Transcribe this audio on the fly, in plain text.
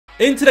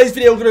In today's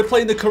video, we're going to be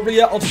playing the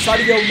career of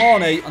Sadio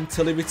Mane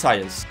until he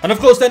retires. And of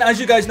course then, as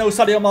you guys know,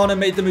 Sadio Mane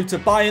made the move to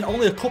Bayern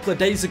only a couple of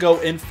days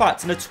ago, in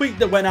fact. And a tweet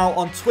that went out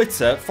on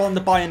Twitter from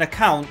the Bayern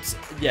account,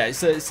 yeah,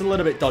 it's a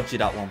little bit dodgy,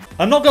 that one.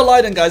 I'm not going to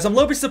lie then, guys, I'm a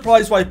little bit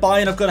surprised why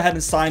Bayern have gone ahead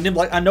and signed him.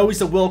 Like, I know he's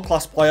a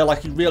world-class player,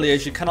 like he really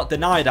is, you cannot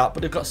deny that.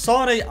 But they've got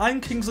Sane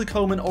and Kingsley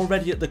Coman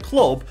already at the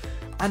club.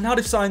 And now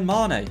they've signed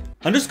Mane.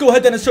 And just go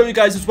ahead then and show you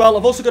guys as well.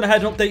 I've also gone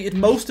ahead and updated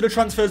most of the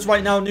transfers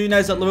right now.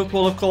 Nunez at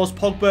Liverpool, of course.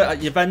 Pogba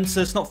at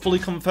Juventus. Not fully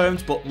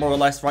confirmed, but more or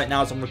less right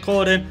now as I'm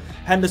recording.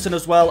 Henderson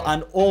as well.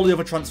 And all the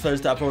other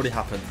transfers that have already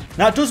happened.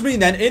 Now, it does mean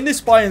then, in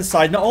this Bayern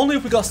side, not only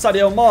have we got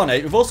Sadio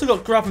Mane, we've also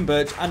got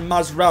Gravenberch and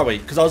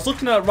Mazraoui. Because I was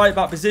looking at that right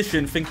back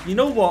position, thinking, you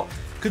know what?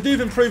 Could do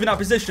with improving that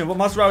position, but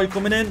Mazraoui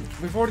coming in,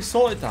 we've already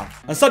sorted that.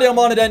 And Sadio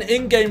Mane then,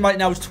 in-game right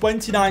now, is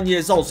 29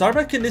 years old. So I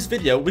reckon this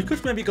video, we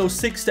could maybe go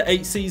 6 to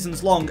 8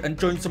 seasons long and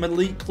join some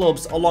elite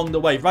clubs along the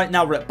way. Right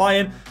now, we're at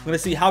Bayern. We're going to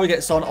see how he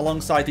gets on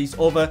alongside these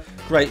other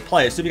great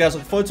players. So if you guys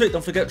look forward to it,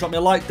 don't forget to drop me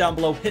a like down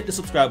below, hit the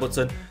subscribe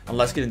button, and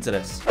let's get into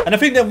this. And I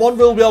think then one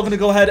rule we are going to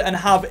go ahead and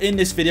have in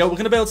this video, we're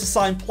going to be able to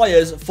sign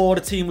players for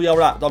the team we are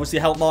at. Obviously,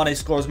 help Mane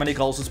score as many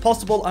goals as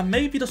possible, and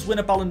maybe just win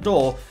a Ballon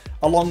d'Or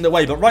along the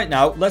way. But right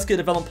now, let's get a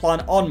development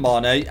plan on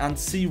Mane and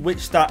see which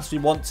stats we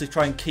want to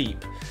try and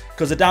keep.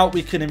 Because I doubt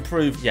we can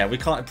improve. Yeah, we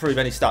can't improve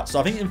any stats. So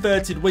I think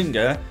inverted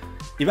winger,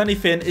 if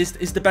anything,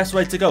 is the best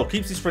way to go.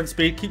 Keeps his sprint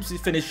speed, keeps his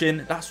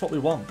finishing. That's what we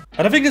want.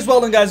 And I think as well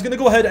then, guys, I'm going to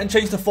go ahead and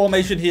change the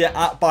formation here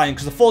at Bayern.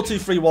 Because the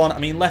 4-2-3-1, I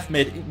mean, left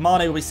mid,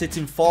 Mane will be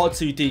sitting far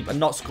too deep and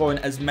not scoring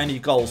as many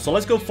goals. So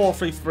let's go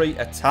 4-3-3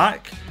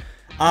 attack.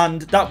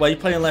 And that way,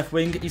 playing left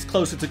wing, he's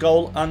closer to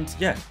goal. And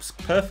yeah, it's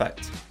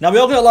perfect. Now, we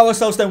are going to allow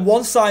ourselves then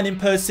one signing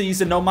per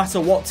season, no matter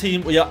what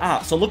team we are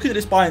at. So looking at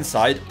this Bayern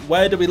side,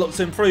 where do we look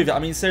to improve it? I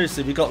mean,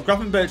 seriously, we've got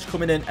Gravenberch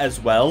coming in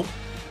as well.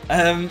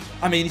 I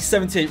mean, he's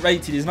 78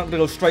 rated. He's not going to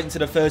go straight into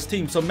the first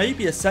team. So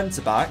maybe a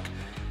centre-back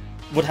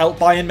would help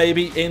Bayern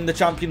maybe in the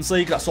Champions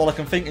League. That's all I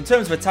can think. In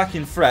terms of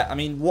attacking threat, I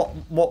mean,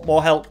 what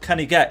more help can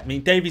he get? I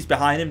mean, Davies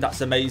behind him. That's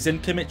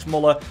amazing. Kimmich,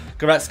 Muller,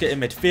 Goretzka in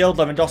midfield.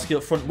 Lewandowski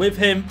up front with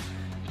him.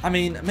 I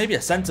mean, maybe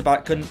a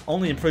centre-back can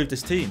only improve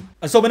this team.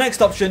 And so my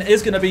next option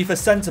is going to be for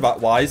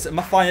centre-back-wise,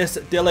 Matthias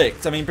de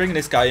Ligt. I mean, bringing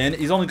this guy in,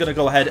 he's only going to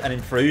go ahead and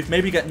improve.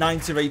 Maybe get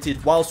 90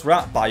 rated whilst we're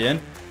at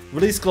Bayern.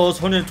 Release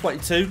clause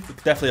 122. We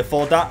could definitely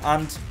afford that.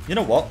 And you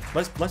know what?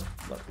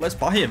 Let's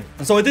buy him.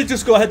 And so I did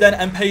just go ahead then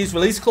and pay his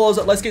release clause.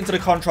 Let's get into the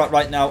contract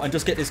right now and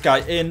just get this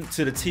guy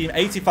into the team.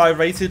 85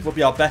 rated will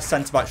be our best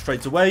centre-back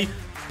straight away.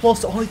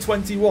 Plus only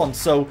 21.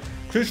 So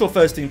crucial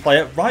first team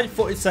player.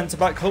 Right-footed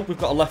centre-back. Hope we've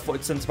got a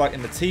left-footed centre-back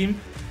in the team.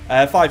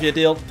 5-year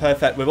deal,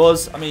 perfect with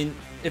us. I mean,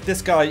 if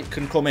this guy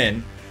can come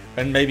in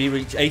and maybe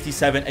reach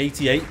 87,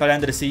 88 by the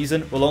end of the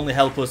season, will only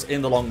help us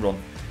in the long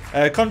run.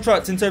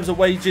 Contract in terms of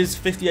wages,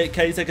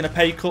 58k, taking a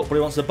pay cut, but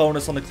he wants a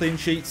bonus on the clean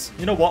sheets.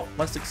 You know what?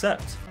 Let's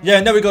accept. Yeah,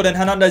 and there we go then.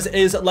 Hernandez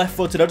is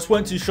left-footed. I just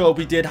weren't too sure if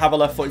we did have a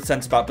left-footed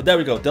centre-back, but there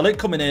we go. De Ligt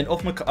coming in.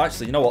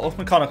 Actually, you know what?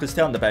 Upamecano can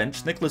stay on the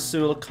bench. Nicholas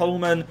Sula,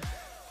 Coleman,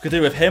 could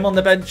do with him on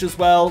the bench as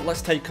well.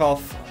 Let's take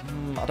off.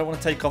 I don't want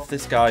to take off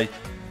this guy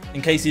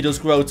in case he does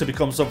grow to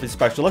become something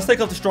special. Let's take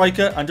off the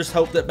striker and just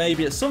hope that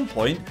maybe at some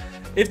point,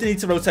 if they need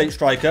to rotate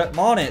striker,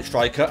 Mane at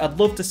striker, I'd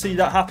love to see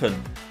that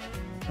happen.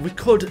 We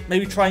could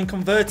maybe try and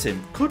convert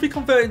him. Could we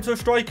convert him to a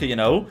striker, you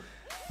know?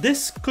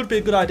 This could be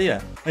a good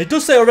idea. And it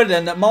does say already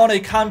then that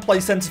Mane can play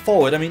centre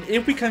forward. I mean,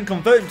 if we can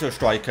convert him to a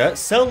striker,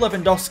 sell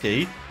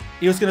Lewandowski,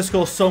 he was going to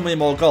score so many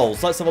more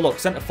goals. Let's have a look.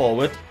 Centre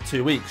forward,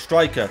 2 weeks.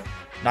 Striker,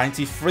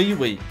 93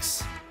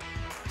 weeks.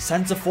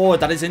 Centre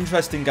forward, that is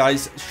interesting,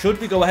 guys. Should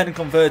we go ahead and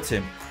convert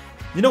him?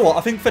 You know what?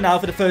 I think for now,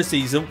 for the first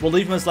season, we'll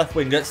leave him as left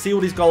winger, see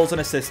what his goals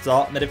and assists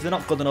are, and then if they're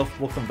not good enough,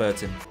 we'll convert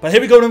him. But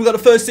here we go, and we've got the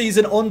first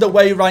season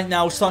underway right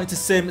now, starting to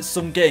sim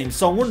some games.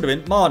 So I'm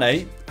wondering,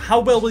 Mane, how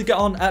well will he get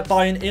on at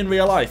Bayern in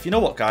real life? You know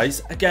what,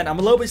 guys? Again, I'm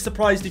a little bit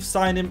surprised they've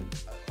signed him,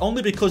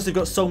 only because they've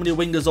got so many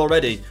wingers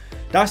already.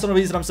 That's the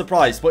only reason I'm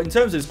surprised. But in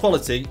terms of his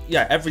quality,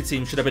 yeah, every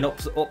team should have been up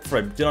for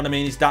him. Do you know what I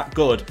mean? He's that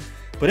good.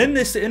 But in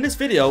this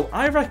video,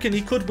 I reckon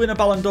he could win a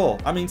Ballon d'Or.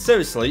 I mean,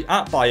 seriously,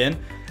 at Bayern,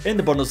 in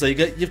the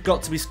Bundesliga, you've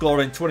got to be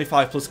scoring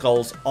 25 plus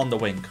goals on the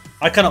wing.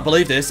 I cannot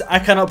believe this. I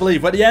cannot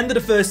believe. At the end of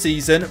the first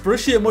season,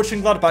 Borussia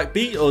Mönchengladbach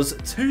beat us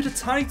to the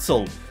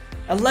title.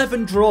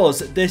 11 draws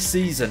this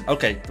season.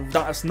 Okay,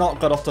 that's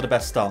not got off to the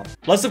best start.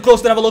 Let's, of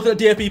course, then have a look at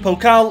the DFB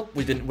Pokal.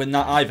 We didn't win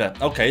that either.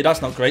 Okay,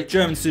 that's not great.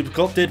 German Super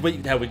Cup, did we?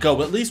 There we go.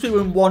 But at least we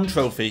won one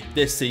trophy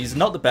this season.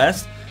 Not the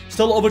best.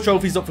 Still other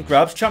trophies up for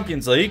grabs.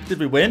 Champions League, did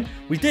we win?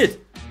 We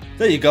did.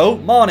 There you go.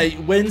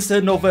 Mane wins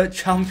another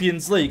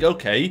Champions League.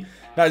 Okay.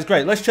 That is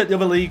great. Let's check the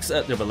other leagues,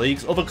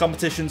 other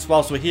competitions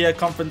whilst we're here.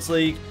 Conference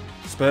League,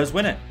 Spurs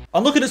win it.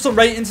 I'm looking at some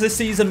ratings this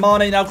season.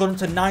 Mane now going up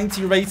to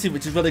 90 rated,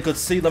 which is really good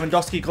to see.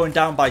 Lewandowski going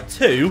down by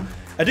 2.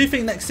 I do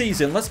think next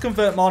season, let's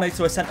convert Mane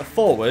to a centre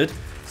forward.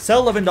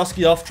 Sell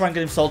Lewandowski off, try and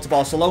get him sold to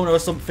Barcelona or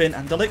something.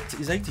 And De Ligt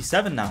is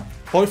 87 now.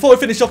 But before we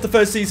finish off the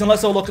first season,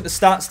 let's all look at the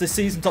stats. This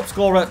season top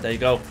scorer, there you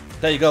go.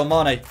 There you go,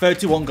 Mane.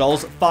 31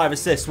 goals, 5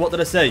 assists. What did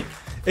I say?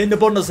 in the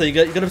Bundesliga,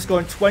 you're going to be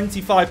scoring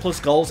 25 plus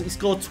goals. He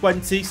scored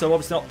 20, so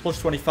obviously not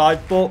plus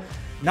 25, but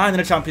 9 in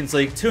the Champions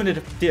League, 2 in the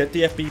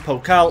DFB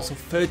Pokal, so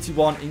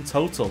 31 in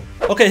total.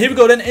 Okay, here we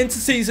go then into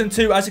Season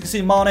 2. As you can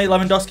see, Mane,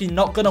 Lewandowski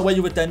not going away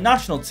with their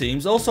national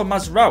teams. Also,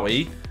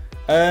 Mazraoui,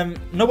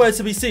 nowhere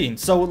to be seen.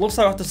 So it looks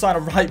like I have to sign a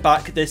right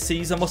back this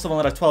season. Must have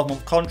only had a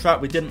 12-month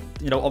contract. We didn't,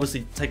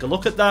 obviously take a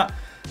look at that.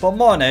 But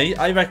Mane,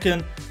 I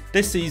reckon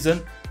this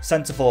season,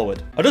 centre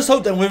forward. I just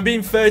hope that with him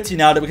being 30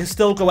 now that we can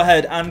still go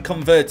ahead and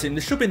convert him.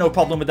 There should be no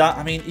problem with that.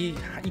 I mean, he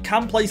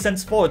can play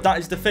centre forward. That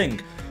is the thing.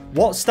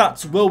 What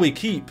stats will we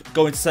keep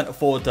going to centre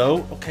forward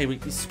though? Okay,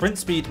 his sprint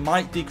speed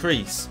might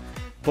decrease.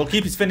 But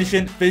keep his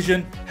finishing,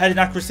 vision, heading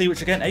accuracy,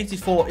 which again,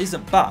 84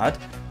 isn't bad.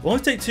 Will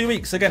only take 2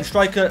 weeks. Again,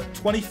 striker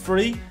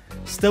 23.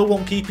 Still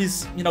won't keep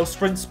his,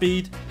 sprint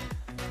speed.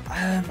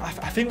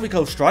 I think we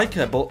go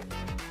striker, but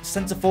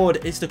centre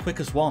forward is the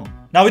quickest one.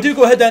 Now we do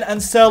go ahead then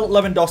and sell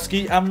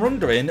Lewandowski. I'm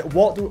wondering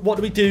what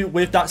do we do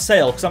with that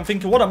sale, because I'm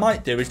thinking what I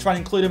might do is try and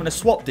include him in a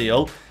swap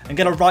deal and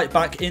get a right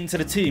back into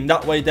the team.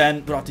 That way then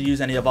we don't have to use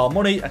any of our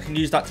money. I can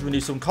use that to renew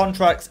some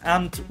contracts,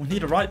 and we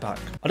need a right back.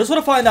 I just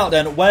want to find out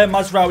then where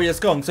Mazraoui has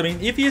gone. So I mean,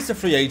 if he is a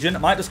free agent, I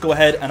might just go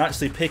ahead and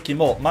actually pick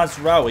him up.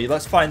 Mazraoui,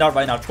 let's find out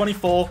right now.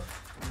 24.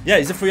 Yeah,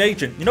 he's a free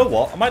agent. You know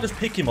what? I might just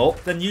pick him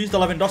up, then use the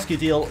Lewandowski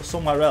deal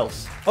somewhere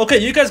else. Okay,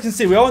 you guys can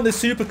see we are in the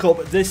Super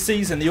Cup this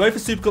season. The UEFA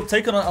Super Cup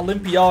taking on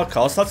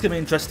Olympiacos. That's going to be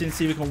interesting to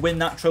see if we can win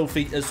that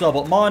trophy as well.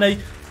 But Mane,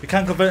 we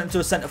can convert him to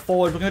a centre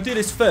forward. We're going to do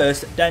this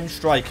first, then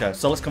striker.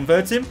 So let's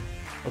convert him.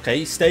 Okay,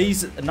 he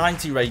stays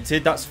 90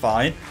 rated. That's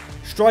fine.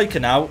 Striker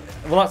now.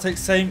 Will that take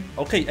the same?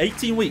 Okay,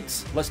 18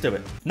 weeks. Let's do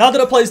it. Now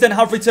that our players then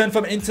have returned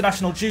from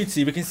international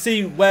duty, we can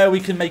see where we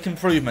can make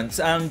improvements.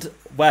 And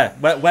where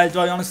do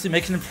I honestly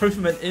make an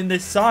improvement in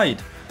this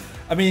side?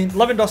 I mean,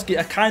 Lewandowski,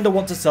 I kind of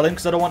want to sell him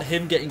because I don't want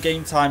him getting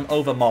game time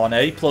over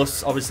Mane.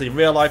 Plus, obviously, in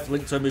real life,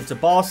 linked to a move to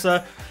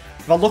Barca.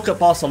 If I look at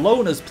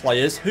Barcelona's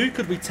players, who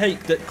could we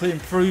take that could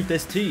improve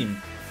this team?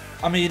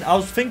 I mean, I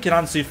was thinking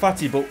Ansu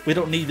Fati, but we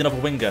don't need another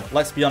winger.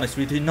 Let's be honest,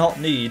 we do not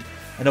need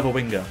another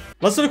winger.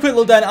 Let's have a quick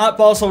look then at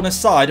Barcelona's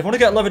side. If I want to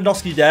get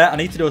Lewandowski there, I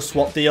need to do a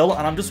swap deal.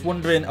 And I'm just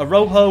wondering,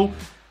 Araujo,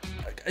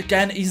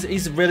 again,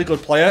 he's a really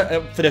good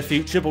player for the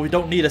future, but we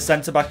don't need a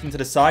centre-back into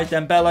the side.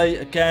 Dembele,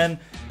 again,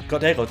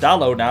 got Diego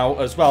Dallo now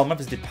as well.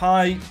 Memphis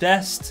Depay,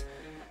 Dest,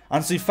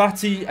 Ansu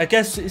Fati. I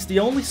guess it's the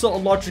only sort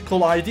of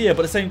logical idea, but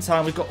at the same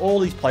time, we've got all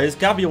these players.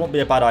 Gavi won't be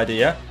a bad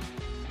idea.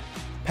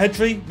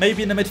 Pedri,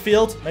 maybe in the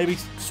midfield. Maybe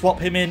swap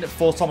him in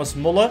for Thomas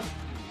Muller.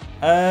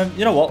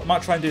 You know what? I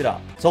might try and do that.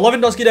 So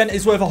Lewandowski then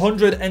is worth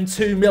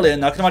 102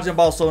 million. Now, I can imagine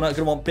Barcelona are going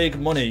to want big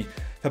money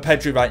for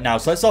Pedri right now.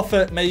 So let's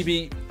offer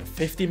maybe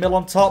 50 mil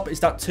on top. Is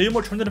that too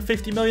much?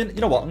 150 million? You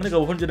know what? I'm going to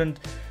go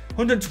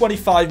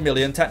 125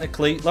 million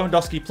technically.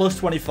 Lewandowski plus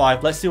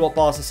 25. Let's see what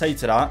Barca say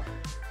to that.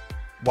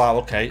 Wow,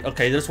 okay.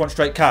 Okay, they just want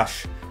straight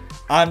cash.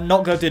 I'm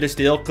not going to do this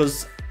deal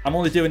because I'm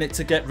only doing it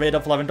to get rid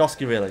of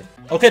Lewandowski, really.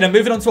 Okay, then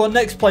moving on to our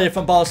next player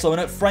from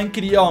Barcelona,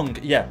 Frenkie de Jong.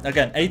 Yeah,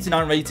 again,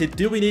 89 rated.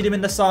 Do we need him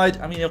in the side?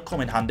 I mean, he'll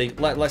come in handy.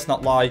 Let's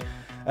not lie.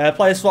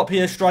 Player swap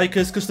here,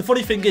 strikers. Because the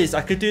funny thing is,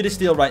 I could do this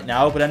deal right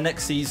now, but then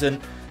next season,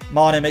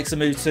 Mane makes a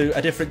move to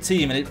a different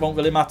team, and it won't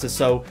really matter.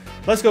 So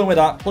let's go in with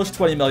that, plus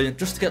 20 million,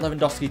 just to get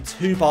Lewandowski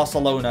to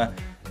Barcelona.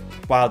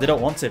 Wow, they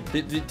don't want him.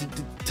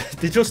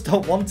 They just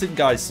don't want him,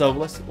 guys. So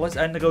let's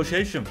end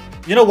negotiation.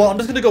 You know what? I'm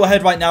just going to go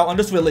ahead right now and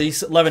just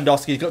release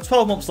Lewandowski. He's got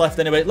 12 months left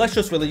anyway. Let's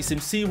just release him,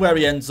 see where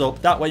he ends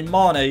up. That way,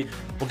 Mane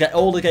will get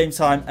all the game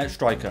time at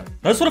striker.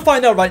 I just want to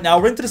find out right now.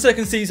 We're into the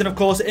second season, of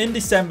course, in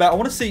December. I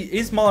want to see,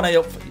 is Mane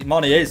up?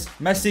 Mane is.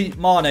 Messi,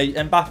 Mane,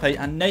 Mbappe,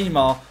 and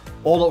Neymar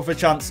all up for a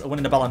chance of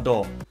winning the Ballon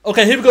d'Or.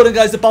 Okay, here we go then,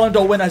 guys. The Ballon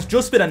d'Or winner has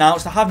just been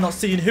announced. I have not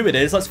seen who it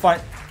is. Let's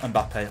find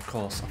Mbappe, of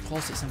course. Of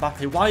course it's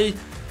Mbappe.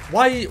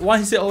 Why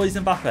is it always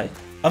Mbappe?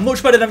 And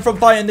much better than from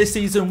Bayern this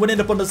season, winning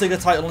the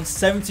Bundesliga title on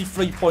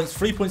 73 points,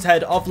 3 points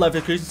ahead of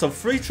Leverkusen. So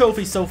 3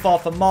 trophies so far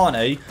for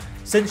Mane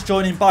since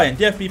joining Bayern.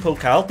 DFB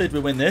Pokal, did we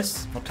win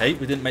this? Okay,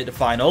 we didn't make the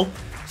final.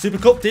 Super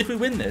Cup, did we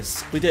win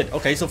this? We did.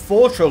 Okay, so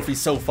 4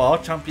 trophies so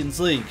far. Champions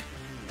League.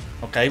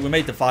 Okay, we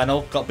made the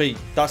final, got beat.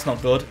 That's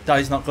not good. That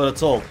is not good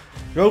at all.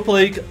 Europa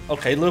League,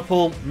 okay,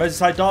 Liverpool,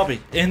 Merseyside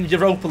derby in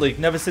Europa League.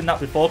 Never seen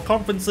that before.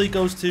 Conference League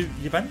goes to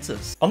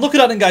Juventus. And look at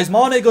that then, guys.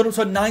 Mane going up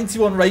to a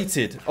 91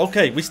 rated.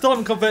 Okay, we still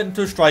haven't converted him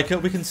to a striker.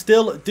 We can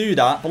still do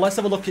that, but let's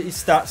have a look at his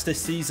stats this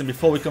season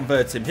before we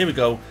convert him. Here we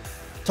go.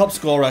 Top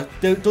scorer.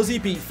 Does he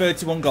beat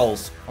 31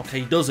 goals?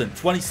 Okay, he doesn't.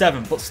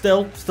 27, but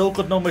still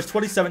good numbers.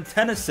 27,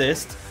 10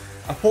 assists.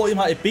 I thought he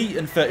might have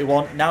beaten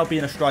 31, now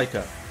being a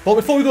striker. But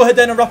before we go ahead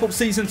then and wrap up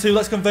Season 2,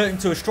 let's convert him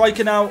to a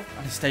striker now.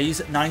 And he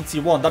stays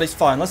 91. That is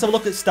fine. Let's have a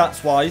look at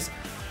stats-wise.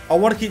 I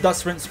want to keep that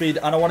sprint speed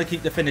and I want to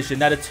keep the finishing.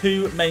 They're the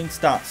 2 main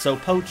stats. So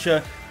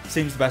poacher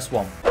seems the best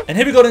one. And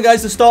here we go then,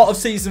 guys. The start of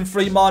Season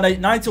 3. Mane,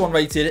 91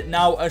 rated,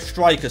 now a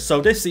striker. So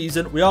this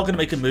season, we are going to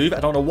make a move. I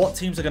don't know what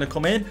teams are going to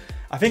come in.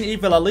 I think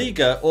either La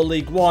Liga or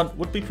League One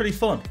would be pretty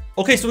fun.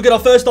 Okay, so we get our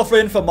first offer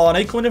in for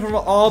Mane, coming in from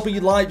RB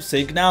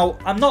Leipzig. Now,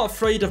 I'm not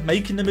afraid of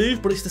making the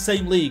move, but it's the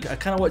same league. I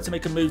kind of want to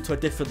make a move to a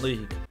different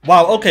league.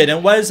 Wow, okay,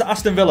 then where's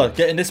Aston Villa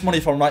getting this money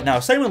from right now?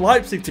 Same with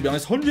Leipzig, to be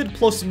honest.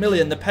 100+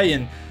 million they're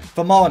paying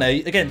for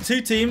Mane. Again,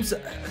 2 teams.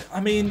 I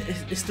mean,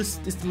 it's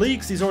the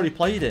leagues he's already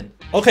played in.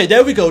 Okay,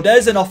 there we go.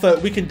 There's an offer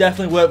we can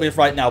definitely work with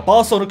right now.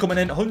 Barcelona coming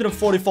in,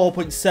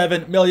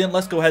 144.7 million.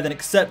 Let's go ahead and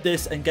accept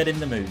this and get in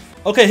the move.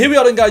 Okay, here we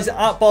are then, guys,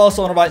 at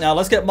Barcelona right now.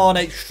 Let's get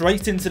Mane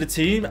straight into the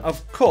team.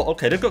 Of course,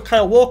 okay, they've got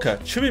Kyle Walker,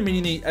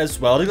 Chouamini as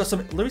well. They've got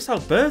some Luis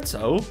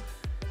Alberto.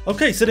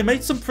 Okay, so they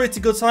made some pretty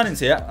good signings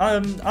here.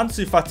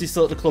 Ansu Fati's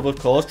still at the club, of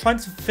course. Trying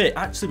to fit.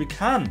 Actually, we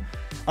can.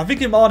 I'm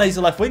thinking Mane's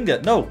a left winger.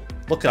 No.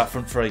 Look at that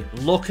front three.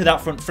 Look at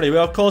that front three. We're,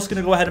 of course,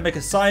 going to go ahead and make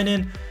a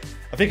sign-in.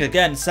 I think,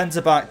 again,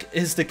 centre-back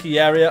is the key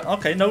area.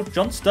 Okay, no,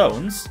 John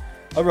Stones.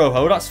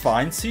 Arojo, that's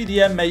fine.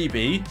 CDM,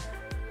 maybe.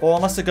 Or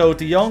unless I go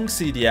De Jong,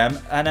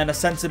 CDM, and then a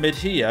centre-mid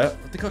here.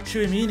 They got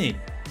Chouamini.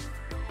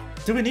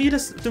 Do we need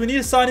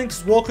a signing?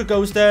 Because Walker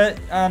goes there,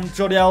 and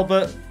Jordi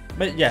Alba...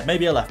 Yeah,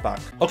 maybe a left back.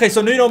 Okay,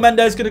 so Nuno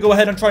Mendes is going to go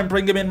ahead and try and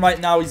bring him in right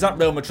now. He's at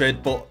Real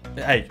Madrid, but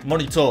hey,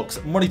 money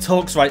talks. Money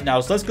talks right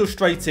now. So let's go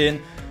straight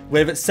in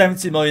with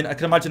 70 million. I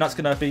can imagine that's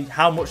going to be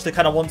how much they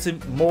kind of want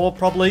him. More,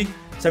 probably.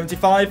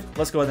 75.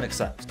 Let's go ahead and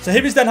accept. So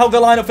here is then how the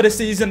lineup for this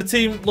season. The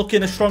team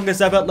looking as strong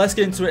as ever. Let's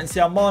get into it and see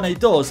how Mane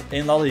does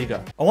in La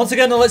Liga. And once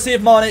again, let's see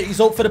if Mane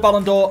is up for the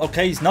Ballon d'Or.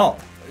 Okay, he's not.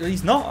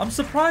 He's not. I'm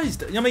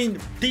surprised. I mean,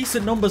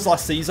 decent numbers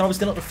last season.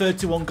 Obviously not the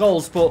 31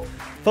 goals, but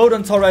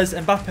Foden, Torres,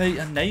 Mbappe,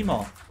 and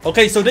Neymar.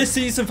 Okay, so this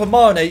season for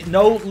Mane,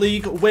 no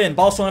league win.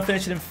 Barcelona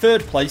finishing in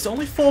 3rd place.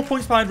 Only 4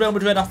 points behind Real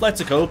Madrid and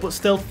Atletico, but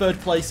still 3rd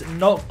place.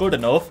 Not good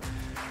enough.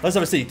 Let's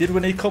have a see. Did we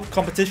win any cup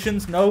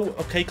competitions? No.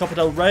 Okay, Copa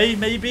del Rey,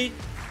 maybe?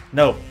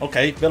 No.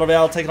 Okay,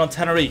 Villarreal taking on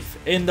Tenerife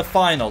in the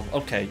final.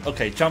 Okay,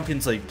 okay,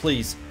 Champions League,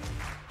 please.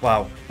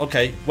 Wow.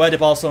 Okay, where did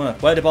Barcelona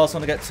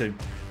get to?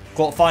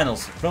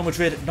 Quarterfinals. Real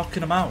Madrid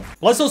knocking them out.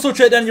 Let's also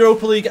check then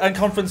Europa League and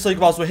Conference League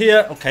whilst we're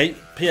here. Okay,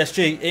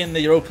 PSG in the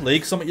Europa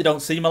League. Something you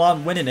don't see.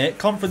 Milan winning it.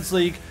 Conference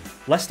League,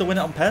 Leicester win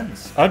it on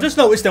pens. I've just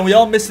noticed then we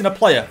are missing a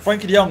player.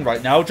 Frankie de Jong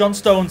right now. John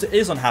Stones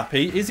is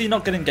unhappy. Is he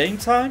not getting game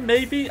time?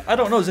 Maybe? I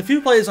don't know. There's a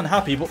few players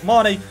unhappy, but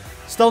Mane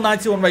still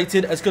 91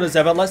 rated, as good as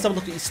ever. Let's have a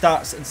look at his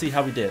stats and see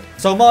how he did.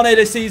 So Mane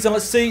this season,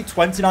 let's see,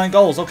 29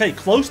 goals. Okay,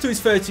 close to his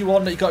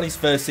 31 that he got in his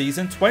first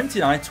season.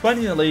 29,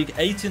 20 in the league,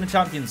 80 in the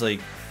Champions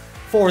League.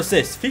 4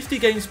 assists, 50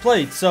 games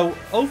played, so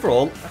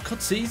overall, a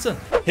good season.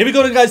 Here we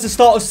go then, guys, the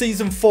start of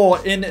Season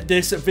 4 in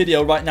this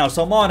video right now.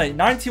 So Mane,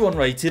 91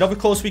 rated. Of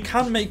course, we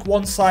can make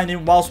one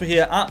signing whilst we're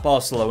here at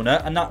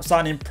Barcelona, and that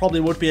signing probably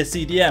would be a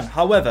CDM.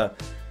 However,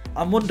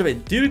 I'm wondering,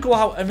 do we go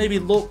out and maybe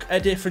look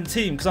at a different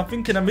team? Because I'm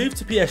thinking a move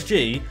to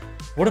PSG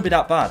wouldn't be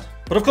that bad.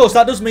 But of course,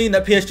 that does mean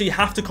that PSG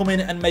have to come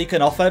in and make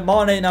an offer.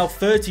 Mane now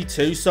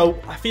 32,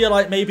 so I feel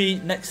like maybe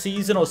next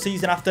season or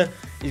season after,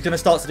 he's going to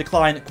start to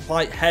decline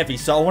quite heavy.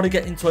 So I want to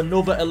get into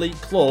another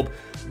elite club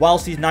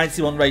whilst he's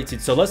 91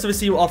 rated. So let's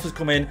see what offers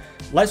come in.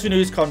 Let's renew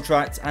his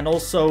contract and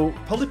also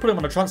probably put him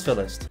on a transfer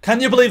list. Can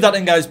you believe that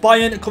then, guys?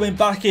 Bayern coming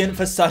back in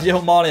for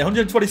Sadio Mane.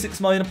 126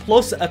 million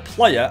plus a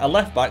player, a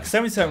left back,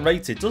 77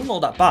 rated. Doesn't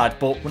look that bad,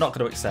 but we're not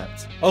going to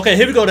accept. Okay,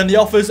 here we go then. The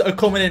offers are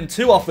coming in.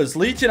 2 offers.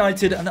 Leeds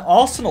United and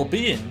Arsenal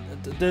being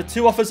the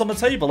 2 offers on the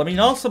table. I mean,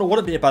 Arsenal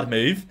wouldn't be a bad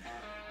move.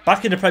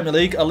 Back in the Premier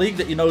League, a league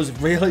that he knows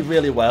really,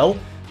 really well.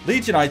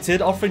 Leeds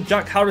United offering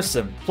Jack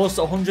Harrison plus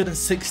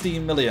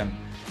 116 million.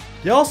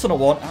 The Arsenal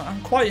one,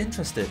 I'm quite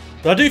interested.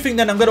 But I do think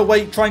then I'm going to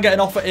wait, try and get an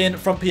offer in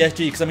from PSG.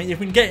 Because, I mean, if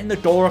we can get in the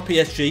door of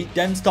PSG,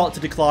 then start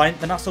to decline,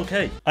 then that's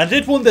okay. I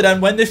did wonder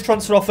then when this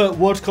transfer offer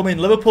would come in.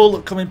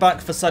 Liverpool coming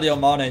back for Sadio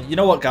Mane. You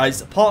know what,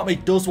 guys? Part of me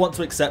does want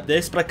to accept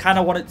this, but I kind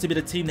of want it to be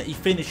the team that he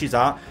finishes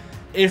at,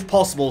 if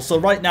possible. So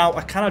right now,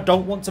 I kind of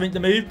don't want to make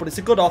the move, but it's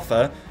a good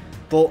offer.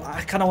 But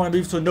I kind of want to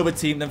move to another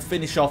team, then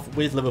finish off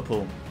with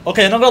Liverpool.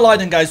 Okay, I'm not going to lie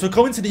then, guys. We're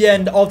coming to the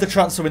end of the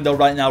transfer window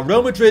right now.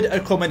 Real Madrid are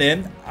coming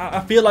in.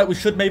 I feel like we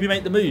should maybe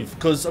make the move.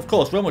 Because, of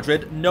course, Real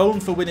Madrid, known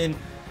for winning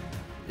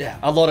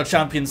a lot of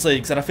Champions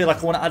Leagues. And I feel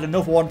like I want to add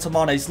another one to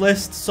Mane's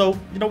list. So,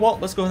 you know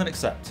what? Let's go ahead and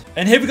accept.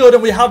 And here we go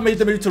then. We have made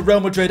the move to Real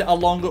Madrid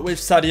along with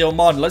Sadio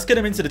Mane. Let's get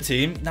him into the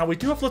team. Now, we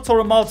do have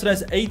Lautaro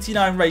Martinez,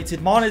 89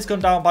 rated. Mane's gone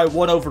down by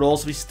 1 overall,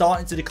 so he's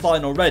starting to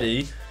decline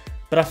already.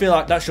 But I feel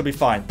like that should be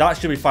fine. That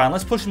should be fine.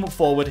 Let's push him up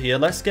forward here.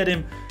 Let's get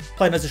him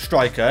playing as a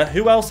striker.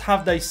 Who else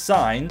have they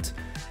signed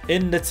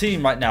in the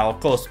team right now?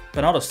 Of course,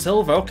 Bernardo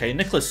Silva. Okay,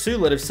 Nicolas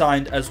Sula they've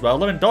signed as well.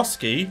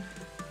 Lewandowski.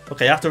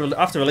 Okay, after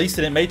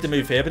releasing it, made the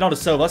move here. Bernardo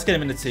Silva, let's get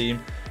him in the team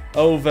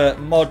over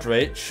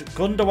Modric.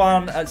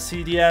 Gundogan at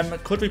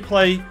CDM. Could we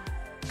play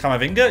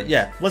Camavinga?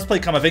 Yeah, let's play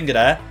Camavinga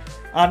there.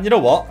 And you know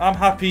what? I'm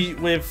happy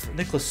with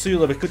Nicolas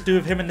Sula. We could do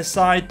with him in the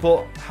side,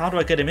 but how do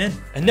I get him in?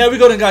 And there we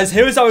go then, guys.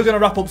 Here is how we're going to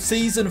wrap up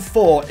Season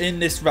 4 in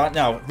this right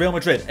now. Real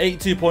Madrid,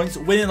 82 points,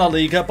 winning La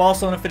Liga.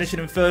 Barcelona finishing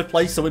in 3rd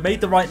place, so we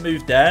made the right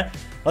move there.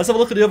 Let's have a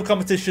look at the other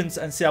competitions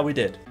and see how we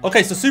did.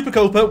 Okay, so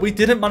Supercopa, we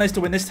didn't manage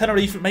to win this.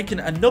 Tenerife making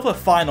another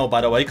final,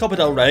 by the way. Copa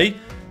del Rey.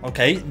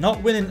 Okay,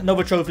 not winning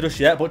another trophy just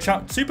yet, but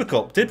Super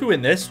Cup. Did we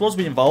win this? Was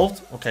we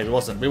involved? Okay, we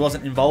wasn't. We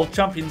wasn't involved.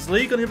 Champions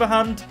League, on the other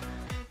hand,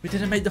 we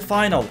didn't make the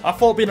final. I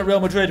thought being at Real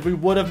Madrid, we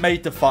would have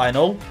made the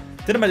final.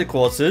 Didn't make the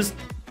quarters.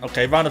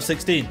 Okay, round of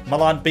 16.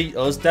 Milan beat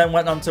us, then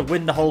went on to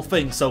win the whole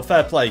thing, so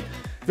fair play.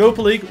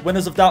 Europa League,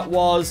 winners of that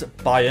was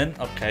Bayern.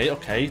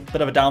 Okay.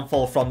 Bit of a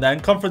downfall from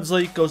then. Conference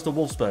League goes to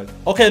Wolfsburg.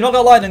 Okay, not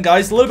gonna lie then,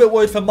 guys. A little bit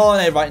worried for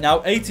Mane right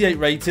now. 88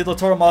 rated.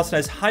 Lautaro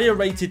Martinez higher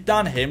rated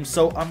than him,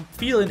 so I'm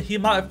feeling he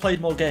might have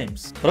played more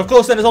games. But of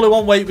course, then there's only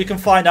one way we can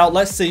find out.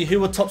 Let's see who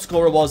the top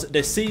scorer was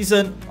this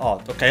season. Oh,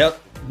 okay.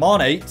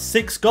 Mane,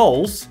 6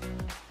 goals.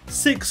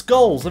 6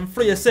 goals and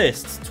 3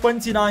 assists.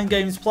 29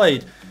 games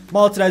played.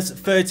 Martinez,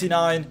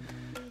 39.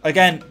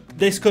 Again,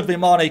 this could be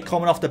Mane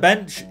coming off the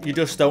bench. You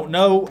just don't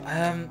know.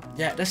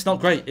 Yeah, that's not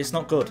great. It's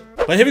not good.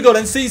 But here we go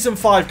then. Season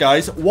 5,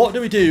 guys. What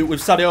do we do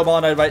with Sadio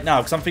Mane right now?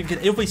 Because I'm thinking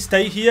if we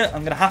stay here,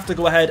 I'm going to have to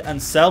go ahead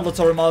and sell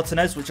Lautaro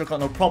Martinez, which I've got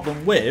no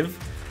problem with.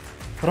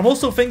 But I'm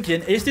also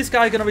thinking, is this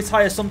guy going to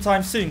retire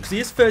sometime soon? Because he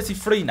is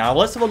 33 now.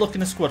 Let's have a look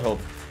in the squad hub.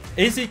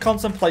 Is he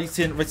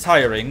contemplating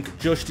retiring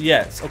just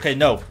yet? Okay,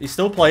 no. He's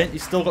still playing.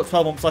 He's still got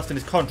 12 months left in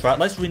his contract.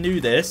 Let's renew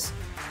this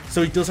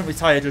so he doesn't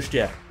retire just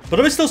yet. But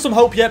there is still some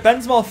hope yet.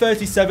 Benzema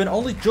 37,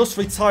 only just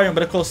retiring,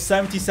 but of course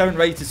 77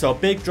 rated, so a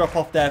big drop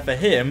off there for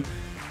him.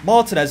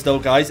 Martinez though,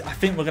 guys, I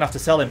think we're going to have to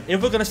sell him.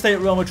 If we're going to stay at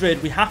Real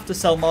Madrid, we have to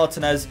sell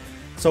Martinez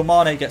so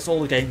Mane gets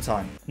all the game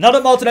time. Now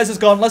that Martinez is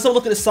gone, let's have a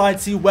look at the side,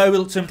 see where we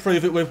look to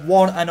improve it with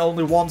one and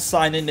only one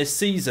signing this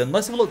season.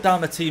 Let's have a look down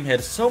the team here.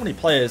 There's so many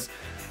players.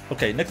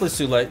 Okay, Nicolas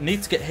Sule,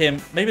 need to get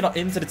him, maybe not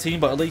into the team,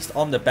 but at least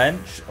on the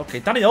bench. Okay,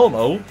 Dani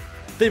Olmo.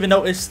 I didn't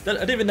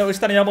even notice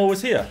Dani Olmo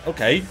was here.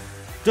 Okay.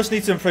 Just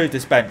need to improve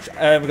this bench.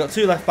 We've got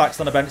 2 left backs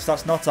on the bench.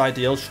 That's not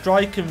ideal.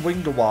 Strike and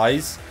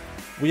winger-wise,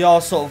 we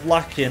are sort of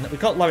lacking. We've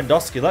got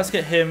Lewandowski. Let's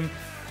get him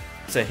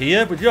to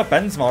here. We do have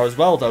Benzema as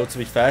well, though, to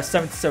be fair.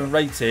 77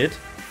 rated.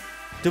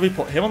 Do we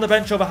put him on the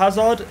bench over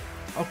Hazard?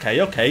 Okay.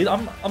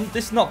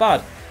 This is not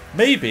bad.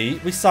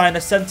 Maybe we sign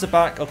a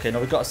centre-back. Okay,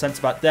 no, we've got a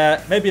centre-back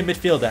there. Maybe a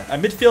midfielder. A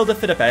midfielder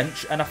for the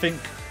bench, and I think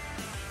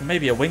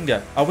maybe a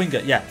winger. A winger,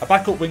 yeah. A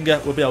backup winger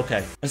will be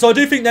okay. And so I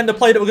do think then the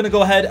player that we're going to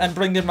go ahead and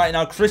bring in right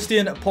now,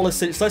 Christian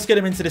Pulisic. Let's get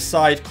him into this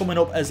side, coming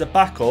up as a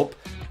backup.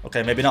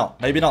 Okay, maybe not.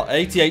 Maybe not.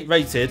 88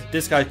 rated.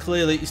 This guy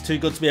clearly is too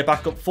good to be a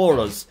backup for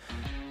us.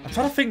 I'm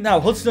trying to think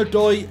now.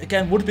 Hudson-Odoi,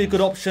 again, would be a good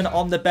option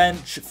on the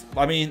bench.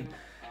 I mean,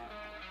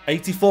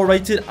 84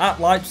 rated at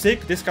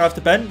Leipzig. This guy off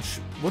the bench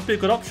would be a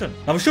good option.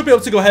 Now, we should be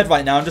able to go ahead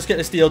right now and just get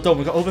this deal done.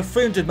 We've got over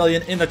 300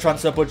 million in the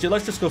transfer budget.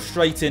 Let's just go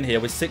straight in here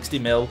with 60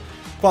 mil.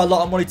 Quite a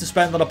lot of money to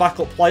spend on a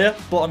backup player,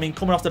 but I mean,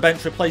 coming off the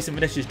bench, replacing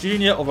Vinicius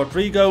Jr. or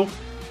Rodrigo.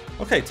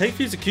 Okay, take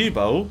Fusa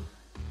Kubo.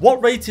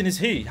 What rating is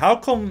he? How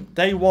come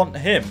they want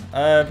him?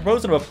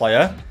 Propose another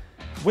player.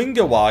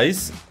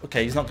 Winger-wise,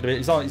 okay, he's not going to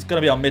be. He's going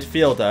to be on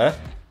midfielder.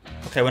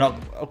 Okay, we're not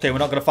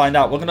going to find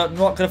out. We're not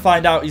going to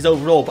find out his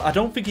overall, but I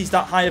don't think he's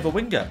that high of a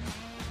winger.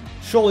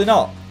 Surely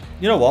not.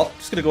 You know what?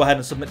 Just going to go ahead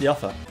and submit the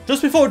offer.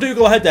 Just before I do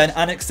go ahead then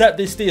and accept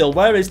this deal,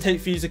 where is Take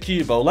Fusa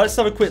Kubo? Let's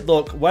have a quick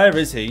look. Where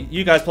is he?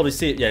 You guys probably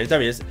see it. Yeah,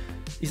 there he is.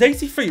 He's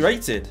 83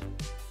 rated.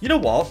 You know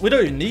what? We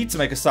don't even need to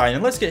make a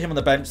signing. Let's get him on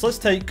the bench. Let's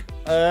take,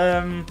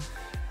 I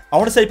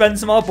want to say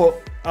Benzema,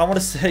 but I want to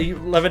say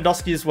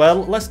Lewandowski as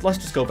well. Let's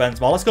just go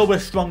Benzema. Let's go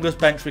with strongest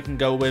bench we can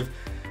go with.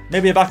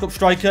 Maybe a backup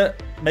striker.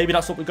 Maybe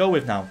that's what we go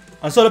with now.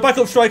 And so the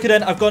backup striker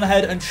then, I've gone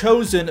ahead and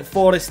chosen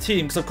for this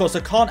team. Because, of course,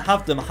 I can't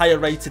have them higher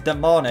rated than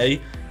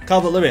Mane.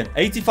 Calvert-Lewin,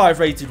 85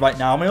 rated right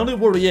now. My only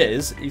worry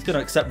is, he's going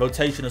to accept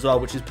rotation as well,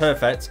 which is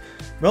perfect.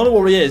 My only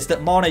worry is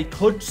that Mane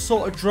could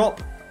sort of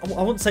drop,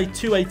 I wouldn't say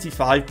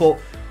 285, but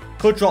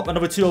could drop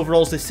another 2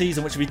 overalls this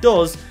season, which if he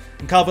does,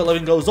 and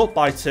Calvert-Lewin goes up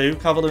by 2,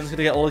 Calvert-Lewin's going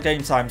to get all the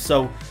game time.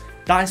 So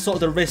that is sort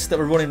of the risk that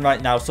we're running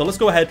right now. So let's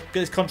go ahead,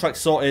 get this contract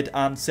sorted,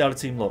 and see how the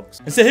team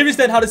looks. And so here is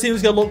then how the team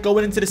is going to look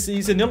going into the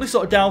season. The only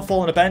sort of downfall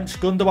on the bench,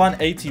 Gundogan,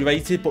 80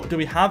 rated, but do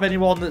we have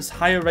anyone that's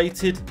higher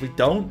rated? We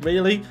don't,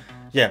 really.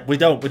 Yeah, we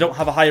don't. We don't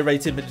have a higher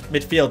rated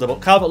midfielder,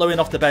 but Calvert-Lewin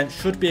off the bench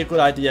should be a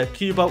good idea.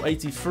 Kubo,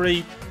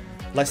 83.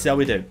 Let's see how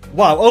we do.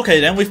 Wow, okay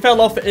then. We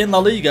fell off in La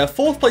Liga.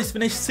 4th place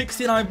finish,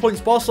 69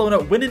 points. Barcelona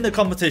winning the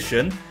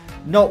competition.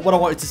 Not what I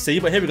wanted to see,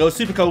 but here we go.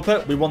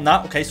 Supercopa, we won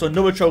that. Okay, so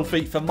another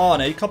trophy for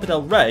Mane. Copa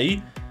del Rey,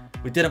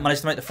 we didn't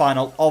manage to make the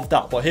final of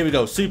that, but here we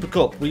go. Super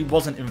Cup, we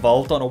wasn't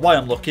involved. Don't know why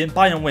I'm looking.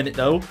 Bayern win it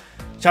though.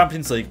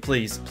 Champions League,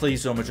 please.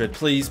 Please, Real Madrid.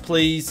 Please,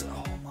 please.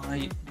 Oh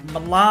my,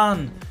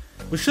 Milan.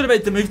 We should have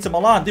made the move to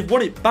Milan. They've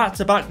won it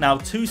back-to-back now,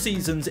 2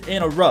 seasons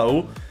in a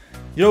row.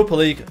 Europa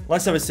League,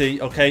 let's have a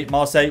see. Okay,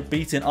 Marseille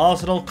beating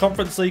Arsenal.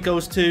 Conference League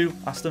goes to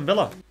Aston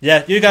Villa.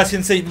 Yeah, you guys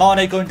can see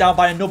Mane going down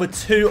by another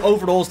 2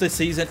 overalls this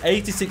season.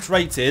 86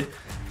 rated.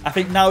 I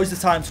think now is the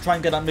time to try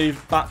and get that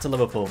move back to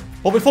Liverpool.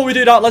 But before we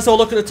do that, let's have a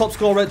look at the top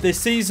scorer this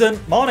season.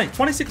 Mane,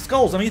 26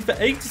 goals. I mean, for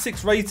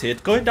 86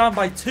 rated, going down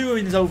by 2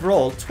 in his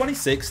overall,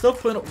 26, still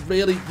putting up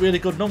really, really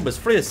good numbers.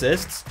 3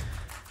 assists.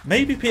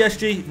 maybe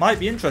PSG might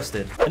be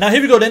interested. And now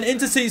here we go then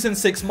into season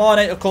 6.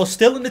 Mane, of course,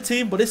 still in the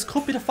team, but this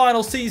could be the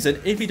final season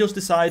if he does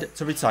decide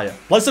to retire.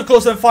 Let's, of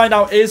course, then find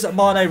out, is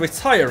Mane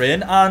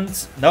retiring?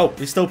 And no,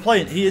 he's still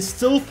playing. He is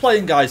still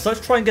playing, guys. So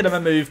let's try and get him a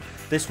move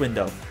this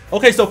window.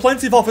 Okay, so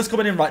plenty of offers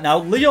coming in right now.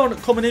 Lyon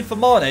coming in for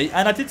Mane,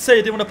 and I did say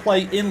I didn't want to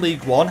play in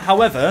League One.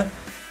 However,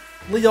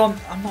 Lyon,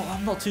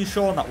 I'm not too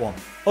sure on that one.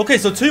 Okay,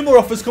 so 2 more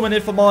offers coming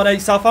in for Mane.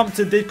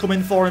 Southampton did come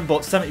in for him,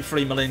 but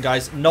 73 million,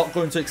 guys. Not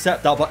going to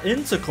accept that. But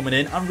Inter coming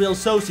in and Real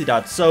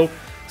Sociedad. So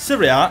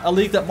Serie A, a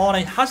league that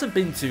Mane hasn't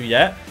been to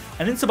yet.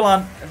 And Inter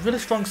Milan, a really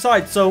strong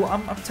side. So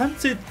I'm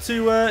tempted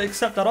to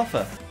accept that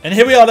offer. And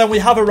here we are then. We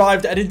have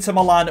arrived at Inter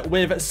Milan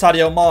with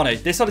Sadio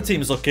Mane. This how the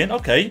team is looking.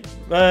 Okay.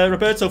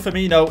 Roberto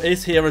Firmino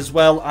is here as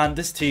well. And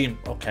this team,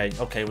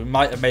 okay, we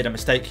might have made a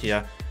mistake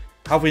here.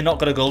 Have we not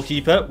got a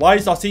goalkeeper? Why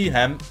is our team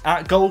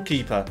at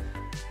goalkeeper?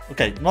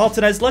 Okay,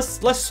 Martinez,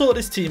 let's sort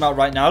this team out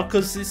right now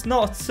because it's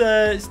not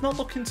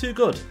looking too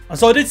good. And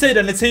so I did say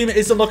then the team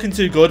isn't looking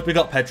too good. We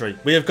got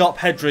Pedri. We have got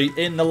Pedri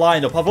in the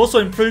lineup. I've also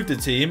improved the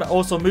team,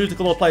 also moved a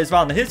couple of players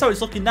around. And here's how it's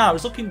looking now.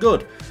 It's looking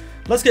good.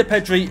 Let's get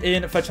Pedri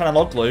in for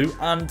Çalhanoğlu,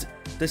 and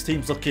this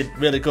team's looking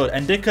really good.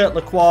 Ndika,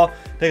 Lacroix,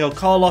 there you go,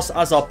 Carlos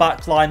as our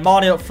back line.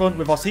 Mane up front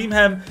with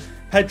Osimhen.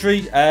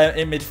 Pedri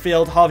in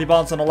midfield, Harvey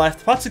Barnes on the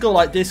left. I've had to go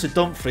like this with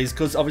Dumfries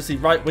because obviously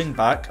right wing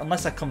back,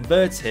 unless I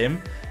convert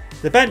him.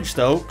 The bench,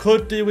 though,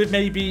 could do with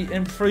maybe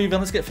improving.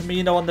 Let's get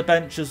Firmino on the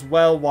bench as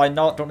well. Why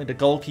not? Don't need a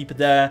goalkeeper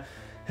there.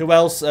 Who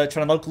else?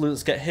 Çalhanoğlu,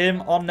 let's get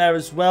him on there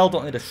as well.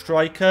 Don't need a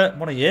striker.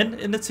 Money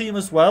in the team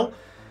as well.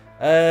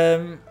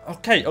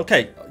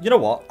 Okay. You know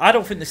what? I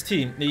don't think this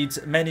team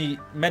needs many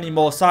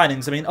more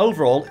signings. I mean,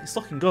 overall, it's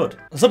looking good.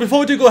 So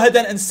before we do go ahead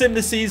then and sim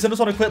the season, I just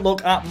want a quick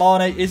look at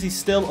Mane. Is he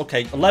still...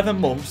 Okay, 11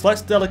 months.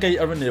 Let's delegate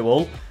a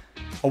renewal.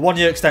 A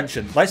 1-year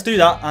extension. Let's do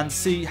that and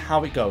see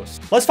how it goes.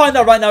 Let's find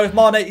out right now if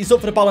Mane is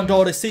up for the Ballon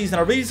d'Or this season.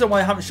 A reason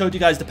why I haven't showed you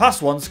guys the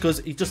past ones because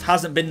he just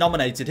hasn't been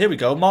nominated. Here we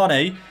go.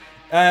 Mane,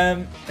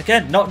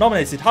 again, not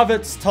nominated.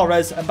 Havertz,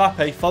 Torres,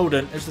 Mbappe,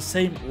 Foden. It was the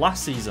same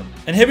last season.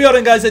 And here we are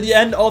then, guys, at the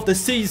end of the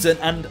season,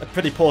 and a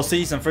pretty poor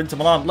season for Inter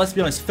Milan. Let's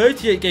be honest,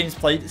 38 games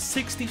played,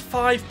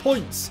 65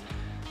 points.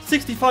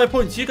 65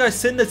 points. You guys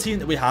seen the team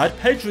that we had.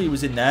 Pedri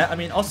was in there. I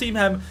mean,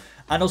 Osimhen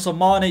and also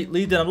Mane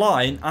leading a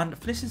line and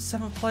finishing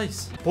 7th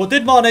place. But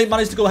did Mane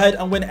manage to go ahead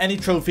and win any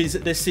trophies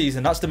this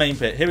season? That's the main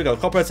bit. Here we go.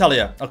 Coppa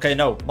Italia. Okay,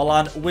 no.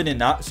 Milan winning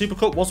that. Super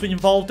Cup, was we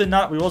involved in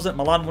that? We wasn't.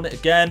 Milan won it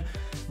again.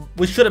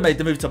 We should have made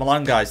the move to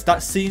Milan, guys.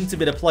 That seemed to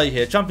be the play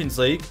here. Champions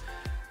League.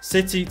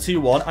 City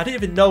 2-1. I didn't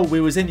even know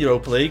we was in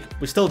Europa League.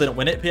 We still didn't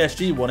win it.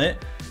 PSG won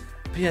it.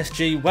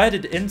 PSG. Where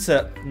did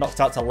Inter knocked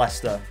out to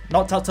Leicester?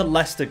 Knocked out to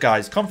Leicester,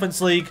 guys.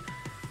 Conference League.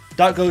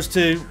 That goes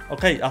to,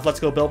 okay,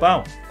 Atletico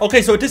Bilbao.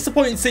 Okay, so a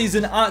disappointing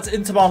season at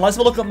Inter Milan. Let's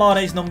have a look at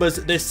Mane's numbers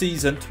this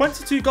season.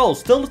 22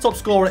 goals, still the top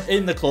scorer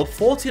in the club.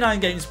 49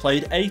 games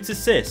played, 8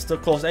 assists.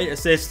 Of course, 8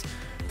 assists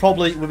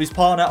probably with his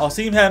partner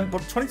Osimhen,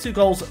 but 22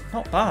 goals,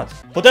 not bad.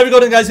 But there we go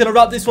then, guys. Going to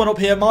wrap this one up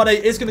here. Mane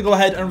is going to go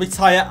ahead and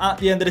retire at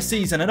the end of the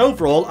season. And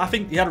overall, I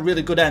think he had a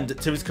really good end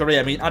to his career.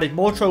 I mean, added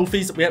more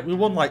trophies. We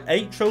won like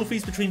 8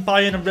 trophies between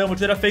Bayern and Real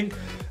Madrid, I think.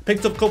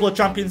 Picked up a couple of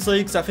Champions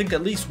Leagues. I think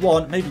at least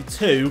 1, maybe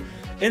 2.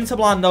 Inter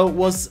Milan, though,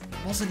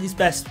 wasn't his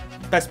best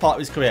part of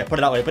his career, put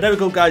it that way. But there we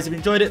go, guys. If you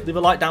enjoyed it, leave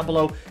a like down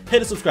below, hit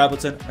the subscribe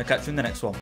button, and I'll catch you in the next one.